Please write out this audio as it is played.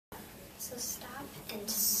So stop and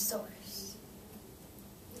source.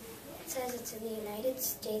 It says it's in the United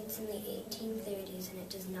States in the 1830s, and it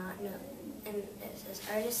does not know. And it says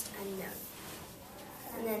artist unknown.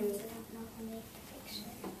 And then we don't know who made the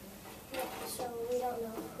picture. Yeah, so we don't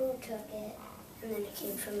know who took it. And then it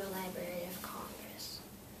came from the Library of Congress.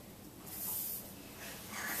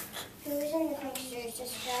 Who's in the pictures?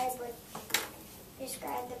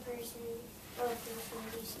 Describe the person or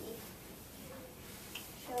who you see.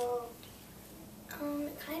 So,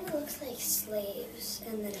 it kind of looks like slaves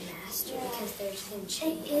and then a master because there's in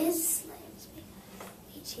chains. it is slaves.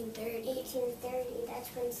 1830. 1830, that's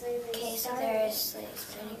when slavery Okay, so started. there is slaves,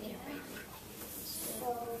 but I didn't get it right.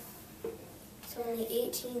 So in the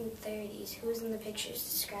 1830s, who's in the pictures?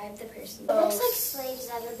 Describe the person. It looks like slaves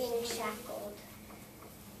that are being shackled.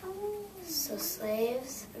 So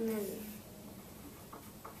slaves, and then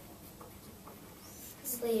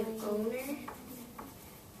slave owner.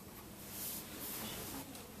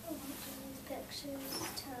 Pictures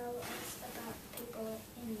tell us about people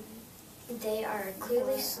in. They are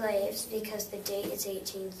clearly slaves because the date is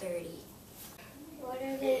 1830. What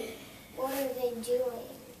are they doing?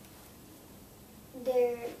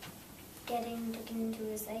 They're getting taken into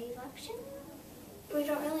a slave auction? We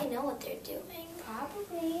don't really know what they're doing.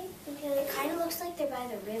 Probably. Because it kind of looks like they're by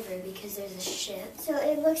the river because there's a ship. So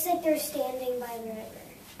it looks like they're standing by the river.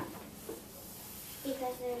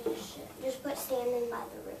 Because there's a ship. Just put standing by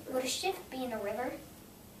the river. Would a ship be in a river?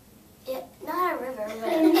 Yeah, not a river,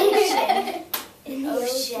 but an ocean. In the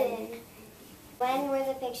ocean. When were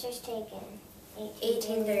the pictures taken?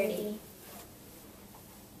 1830.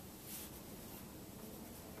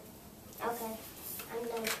 Okay, I'm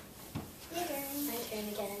done. My turn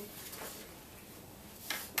again.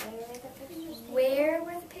 Where were the pictures taken? Where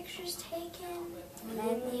were the pictures taken?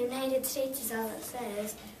 In the United States is all it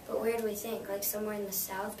says. But where do we think? Like somewhere in the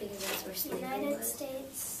South because that's where slavery United was?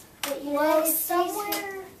 States. Well,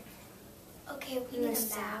 somewhere. Okay, we In need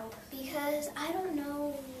the a map South. because I don't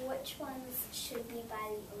know which ones should be by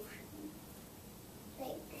the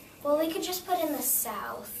ocean. Well, we could just put in the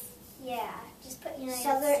South. Yeah, just put United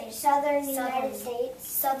Southern States. United Southern.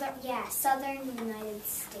 States. Southern United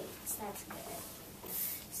States. That's good.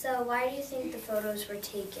 So why do you think the photos were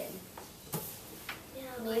taken?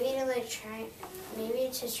 Maybe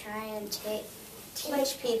to try and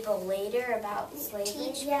teach people later about slavery.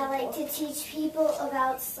 To teach people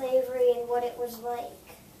about slavery and what it was like.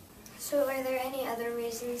 So are there any other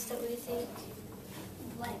reasons that we think?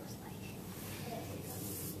 What it was like.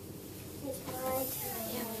 It's my turn.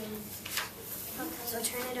 Okay, so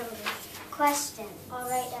turn it over. Question. I'll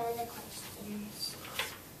write down the questions.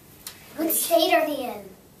 What state are they in?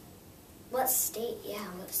 What state? Yeah,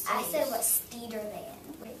 what state? I said what state are they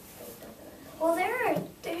in? Well,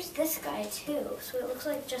 there's this guy too, so it looks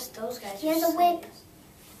like just those guys. He are has a whip. slaves.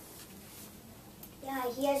 Yeah,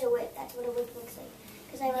 he has a whip. That's what a whip looks like.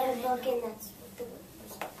 Because I read a book and that's what the whip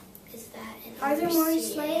was like. Is that an Are there more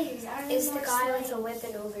overseer? slaves? Are there Is the more guy slaves? with a whip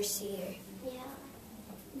an overseer? Yeah.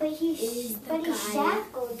 But he's Is the guy-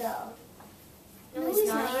 shackled though. No, he's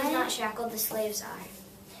not. He's not shackled. The slaves are.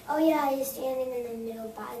 Oh yeah, he's standing in the middle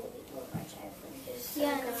by the people of our childhood.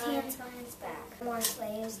 Yeah, and his hands behind his back. More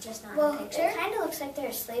slaves, just not Well, in the it picture. kind of looks like there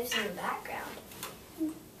are slaves in the background.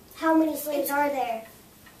 How many slaves are there?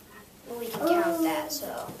 Well, we can count that,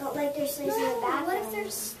 so. But like there's slaves in the background. What if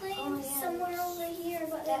there's slaves somewhere over here,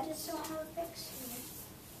 but That- they just don't have a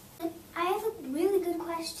picture? I have a really good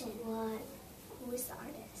question. What? Who is the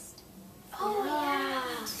artist? Oh, yeah.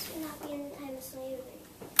 This would not be in the time of slavery.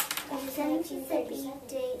 Mississippi,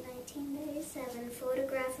 date 1937.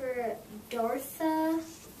 Photographer Dorothea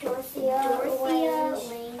Dorothea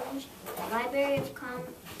Lange. Library of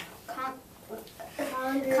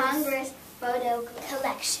Congress photo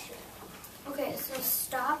collection. Okay, so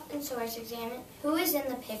stop and source examine. Who is in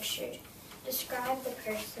the picture? Describe the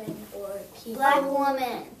person or people. Black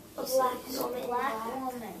woman. A black woman. Black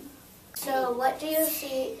woman. So what do you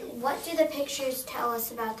see? What do the pictures tell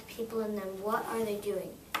us about the people in them? What are they doing?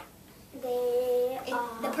 They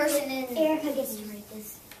The person in. Erica gets to write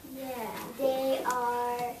this. Yeah. They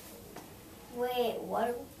are Wait, what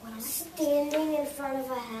am I standing in front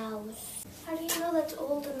of a house. How do you know that's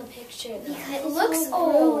old in the picture? Though? Because It looks it's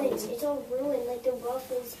all old. ruined. It's all ruined. Like the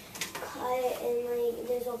roof is cut and like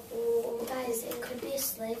there's a hole. Guys, it could be a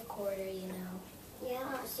slave quarter, you know.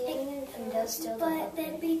 Yeah, standing in front And those still But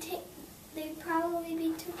they'd probably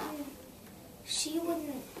be taken. She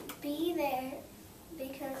wouldn't be there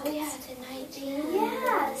because. Oh yeah, it's a 19.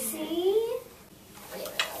 Yeah. See. Wait a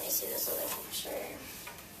minute, let me see this other picture.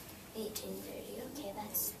 1830. Okay,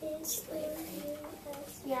 that's slavery.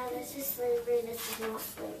 Yeah, this is slavery. This is not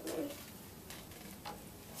slavery.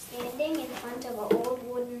 standing in front of an old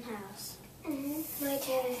wooden house. My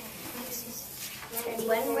turn.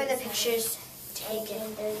 When were the pictures taken?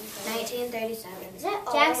 1937. Is that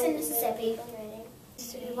all Jackson, in Mississippi.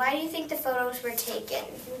 Why do you think the photos were taken?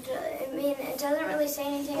 I mean, it doesn't really say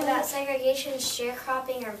anything about segregation,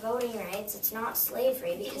 sharecropping, or voting rights. It's not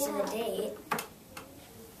slavery because of the date.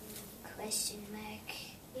 Question mark.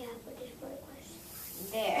 Yeah, but just put a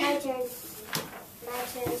question. There. My turn.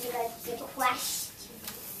 So that's the question.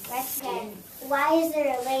 Okay. Why is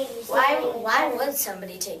there a lady? Why would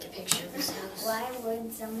somebody take a picture of this house? Why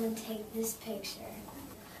would someone take this picture?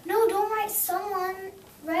 No, don't write someone.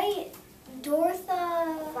 Write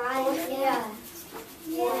Dorotha. Yeah.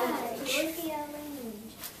 Dorothea Lange.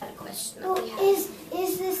 A question Well, that we have.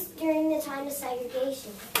 is this during the time of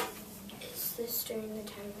segregation? Is this during the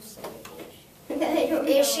time of segregation?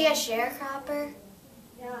 Is she a sharecropper?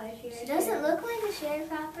 No, She doesn't look like a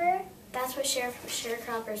sharecropper. That's what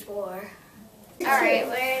sharecroppers wore. All right,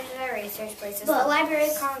 where did our research places? The Books. Library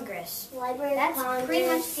of Congress. Library That's of Congress, pretty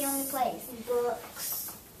much the only place.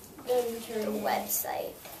 books, The internet,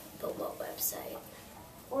 website. But what website?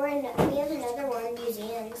 or we have another one,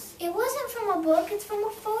 museums. It wasn't from a book. It's from a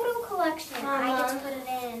photo collection. I Uh-huh. just put it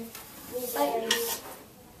in. Museums.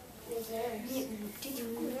 Museums.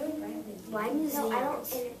 Why museums? No, I don't.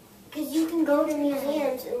 Because you can go to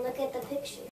museums and look at the pictures.